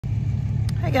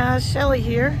Hey guys, Shelly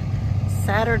here.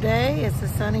 Saturday, it's a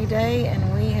sunny day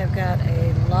and we have got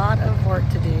a lot of work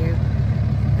to do.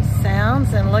 It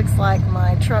sounds and looks like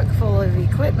my truck full of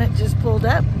equipment just pulled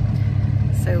up.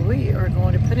 So we are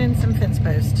going to put in some fence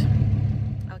posts.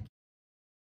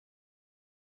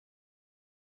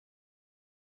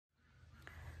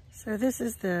 So this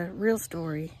is the real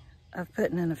story of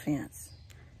putting in a fence.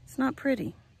 It's not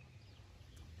pretty.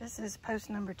 This is post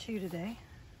number 2 today.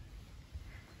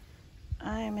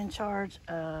 I am in charge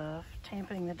of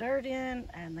tamping the dirt in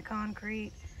and the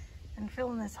concrete and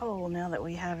filling this hole now that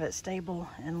we have it stable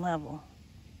and level.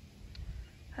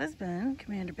 Husband,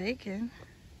 Commander Bacon,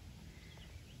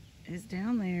 is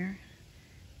down there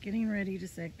getting ready to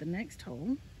seg the next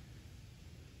hole.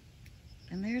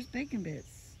 And there's Bacon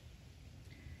Bits.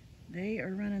 They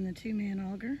are running the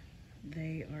 2-man auger.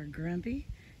 They are grumpy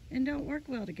and don't work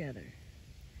well together.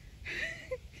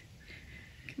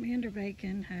 Commander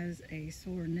Bacon has a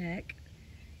sore neck,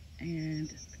 and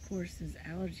of course his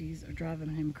allergies are driving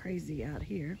him crazy out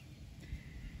here.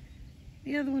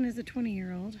 The other one is a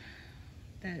 20-year-old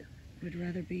that would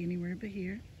rather be anywhere but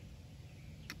here,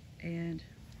 and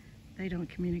they don't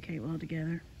communicate well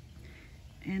together.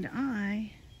 And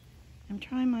I am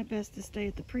trying my best to stay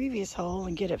at the previous hole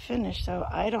and get it finished so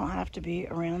I don't have to be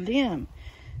around them,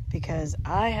 because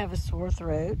I have a sore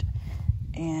throat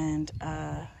and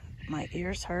my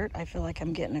ears hurt. I feel like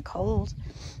I'm getting a cold.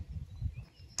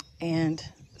 And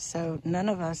so none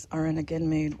of us are in a good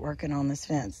mood working on this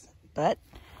fence. But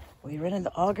we rented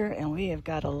the auger and we have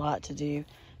got a lot to do.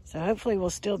 So hopefully we'll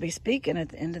still be speaking at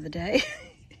the end of the day.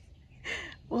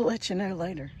 We'll let you know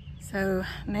later. So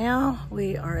now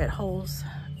we are at holes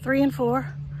 3 and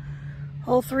 4.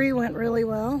 Hole 3 went really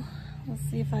well. Let's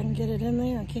see if I can get it in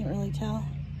there. I can't really tell.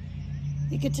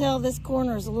 You could tell this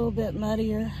corner is a little bit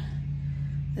muddier.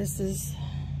 This is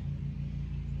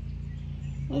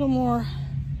a little more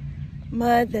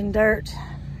mud than dirt.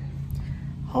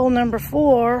 Hole number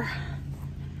 4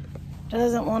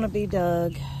 doesn't want to be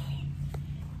dug.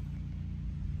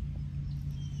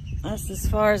 That's as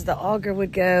far as the auger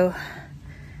would go.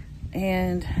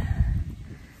 And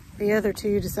the other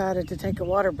 2 decided to take a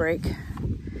water break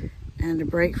and a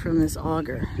break from this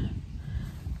auger.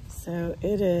 So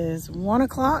it is 1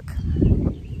 o'clock.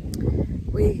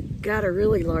 We got a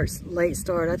really late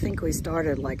start. I think we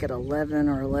started like at 11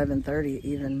 or 11:30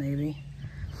 even maybe.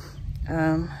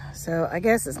 So I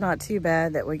guess it's not too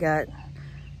bad that we got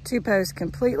 2 posts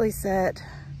completely set,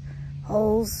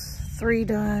 holes 3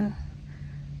 done,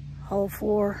 hole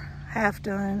 4 half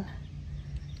done,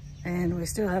 and we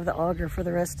still have the auger for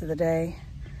the rest of the day.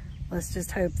 Let's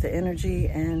just hope the energy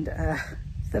and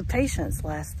the patience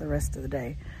last the rest of the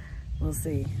day. We'll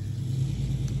see.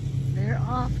 They're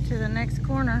off to the next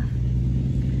corner.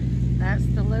 That's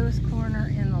the lowest corner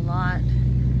in the lot.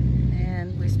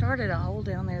 And we started a hole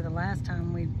down there the last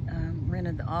time we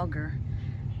rented the auger,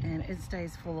 and it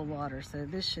stays full of water. So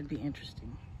this should be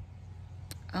interesting.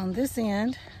 On this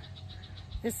end,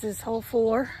 this is hole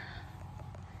 4.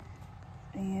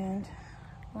 And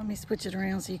let me switch it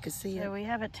around so you can see it. So we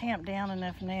have it tamped down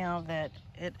enough now that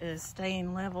it is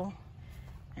staying level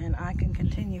and I can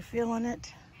continue filling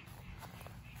it.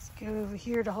 Let's go over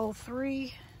here to hole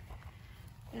 3.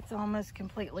 It's almost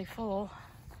completely full.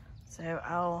 So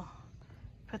I'll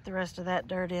put the rest of that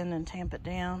dirt in and tamp it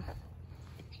down.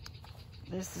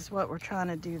 This is what we're trying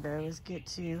to do though, is get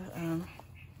to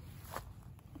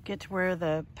where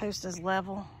the post is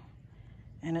level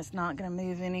and it's not going to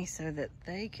move any so that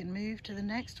they can move to the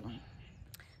next one.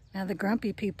 Now the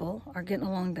grumpy people are getting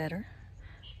along better.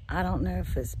 I don't know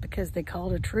if it's because they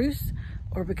called a truce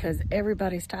or because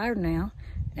everybody's tired now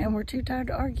and we're too tired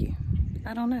to argue.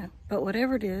 I don't know. But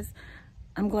whatever it is,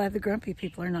 I'm glad the grumpy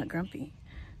people are not grumpy.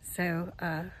 So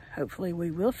hopefully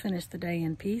we will finish the day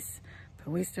in peace, but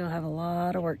we still have a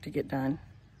lot of work to get done.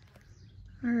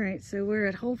 All right, so we're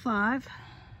at hole 5.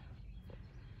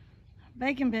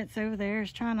 Bacon Bits over there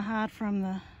is trying to hide from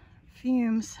the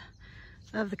fumes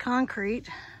of the concrete.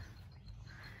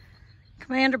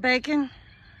 Commander Bacon,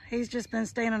 he's just been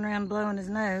standing around blowing his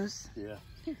nose. Yeah.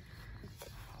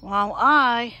 While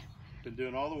I been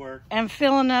doing all the work. am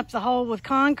filling up the hole with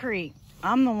concrete.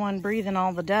 I'm the one breathing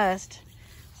all the dust.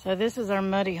 So this is our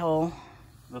muddy hole.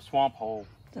 The swamp hole.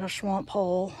 The swamp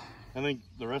hole. I think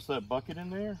the rest of that bucket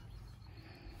in there,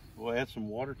 we'll add some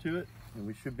water to it and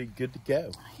we should be good to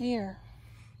go. Here.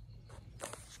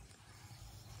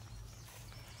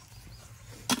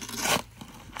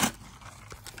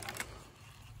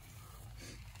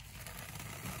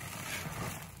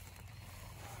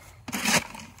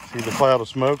 See the cloud of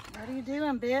smoke? What are you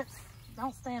doing, Bits?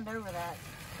 Don't stand over that.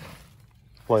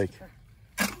 Flake.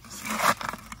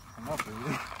 I'll see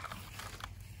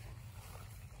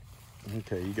you.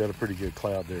 Okay, you got a pretty good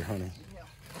cloud there, honey. Yeah.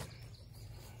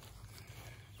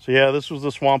 So yeah, this was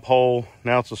the swamp hole.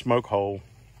 Now it's a smoke hole.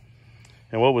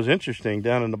 And what was interesting,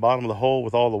 down in the bottom of the hole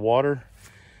with all the water,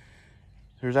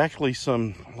 there's actually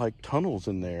some like tunnels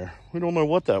in there. We don't know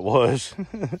what that was.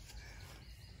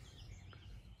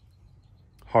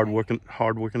 Hard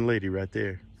working lady right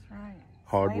there. That's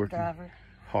right.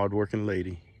 Hard working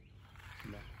lady.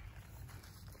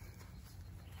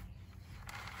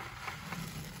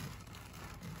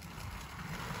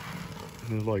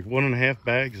 There's like 1.5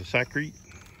 bags of Sakrete.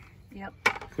 Yep.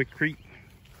 Quikrete.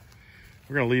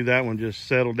 We're gonna leave that one just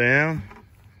settle down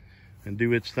and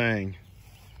do its thing.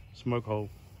 Smoke hole.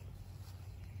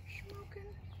 Smoking.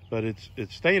 But it's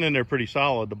staying in there pretty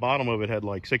solid. The bottom of it had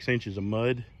like 6 inches of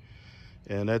mud,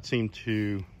 and that seemed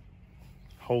to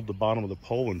hold the bottom of the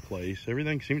pole in place.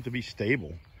 Everything seems to be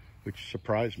stable, which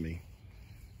surprised me.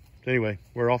 But anyway,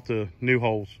 we're off to new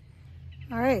holes.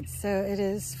 All right, so it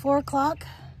is 4 o'clock,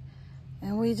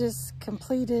 and we just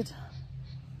completed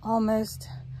almost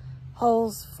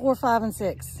holes 4, 5, and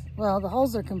 6. Well, the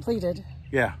holes are completed.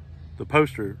 Yeah, the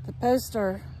poster. The posts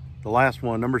are. The last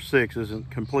one, number 6,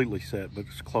 isn't completely set, but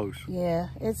it's close. Yeah,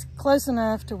 it's close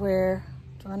enough to where,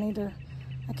 do I need to,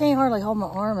 I can't hardly hold my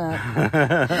arm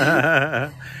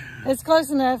up. It's close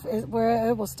enough where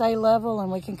it will stay level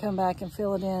and we can come back and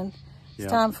fill it in.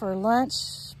 It's time for lunch,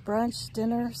 brunch,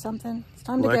 dinner, something. It's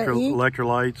time to go eat.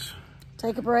 Electrolytes.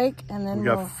 Take a break, and then we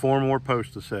got 4 more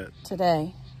posts to set.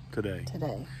 Today.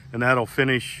 And that'll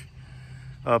finish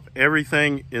up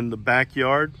everything in the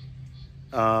backyard.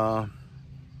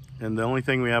 And the only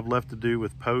thing we have left to do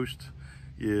with posts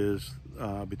is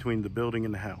between the building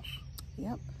and the house.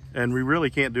 Yep. And we really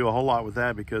can't do a whole lot with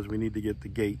that because we need to get the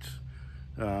gates.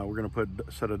 We're going to put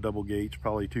a set of double gates,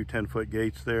 probably 2 10-foot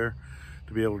gates there,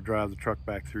 to be able to drive the truck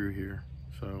back through here.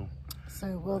 So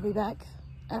we'll be back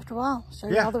after a while. Show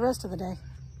you all the rest of the day.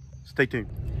 Stay tuned.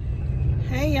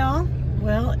 Hey y'all.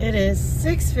 Well, it is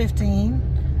 6:15.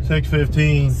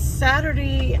 6:15.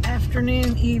 Saturday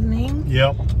afternoon, evening.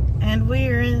 Yep. And we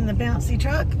are in the bouncy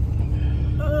truck.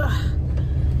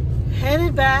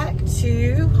 Headed back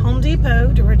to Home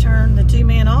Depot to return the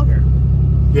 2-man auger.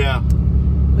 Yeah.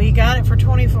 We got it for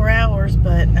 24 hours,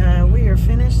 but we are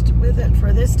finished with it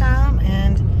for this time,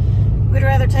 and we'd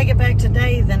rather take it back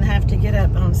today than have to get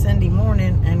up on Sunday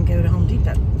morning and go to Home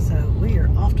Depot. So we are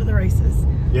off to the races.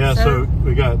 Yeah, so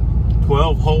we got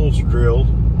 12 holes drilled,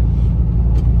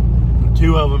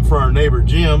 2 of them for our neighbor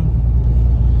Jim,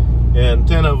 and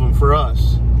 10 of them for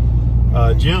us.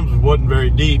 Jim's wasn't very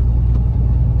deep.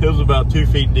 It was about 2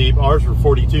 feet deep. Ours were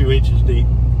 42 inches deep.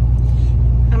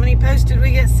 How many posts did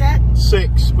we get set?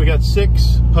 6. We got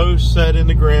 6 posts set in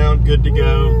the ground, good to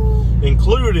go,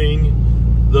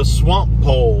 including the swamp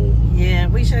pole. Yeah,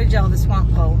 we showed y'all the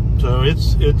swamp pole. So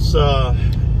it's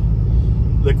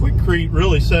the Quikrete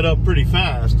really set up pretty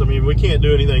fast. I mean, we can't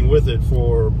do anything with it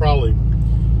for probably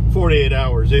 48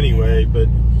 hours anyway, but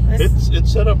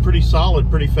it's set up pretty solid,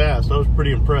 pretty fast. I was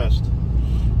pretty impressed.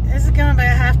 This is going to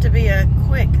have to be a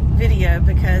quick video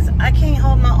because I can't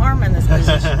hold my arm in this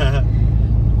position.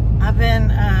 I've been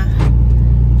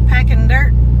packing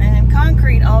dirt and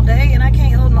concrete all day, and I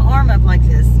can't hold my arm up like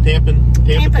this. Tamping.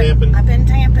 I've been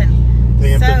tamping.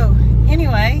 So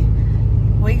anyway,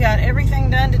 we got everything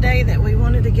done today that we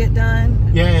wanted to get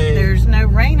done. Yay. There's no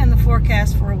rain in the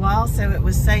forecast for a while, so it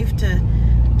was safe to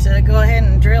go ahead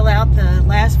and drill out the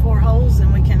last 4 holes,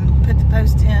 and we can put the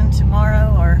post in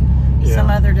tomorrow or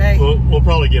some other day. We'll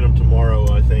probably get them tomorrow,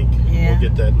 I think. Yeah. We'll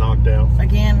get that knocked out.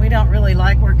 Again, we don't really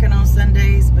like working on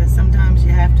Sundays, but sometimes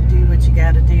you have to do what you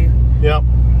got to do. Yep.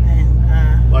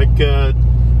 And like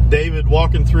David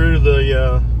walking through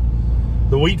the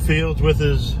wheat fields with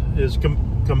his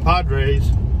compadres,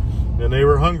 and they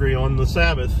were hungry on the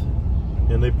Sabbath,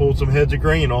 and they pulled some heads of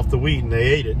grain off the wheat and they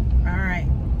ate it. All right.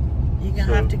 You're going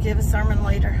to have to give a sermon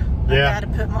later. I got to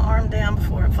put my arm down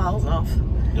before it falls off.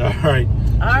 All right.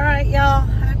 All right, y'all.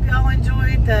 Hope y'all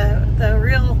enjoyed the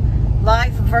real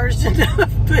life version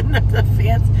of putting up the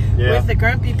fence with the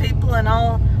grumpy people and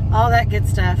all that good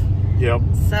stuff. Yep.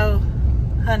 So,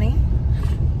 honey.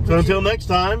 So until next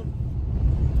time,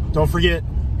 don't forget,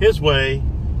 his way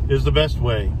is the best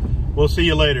way. We'll see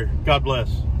you later. God bless.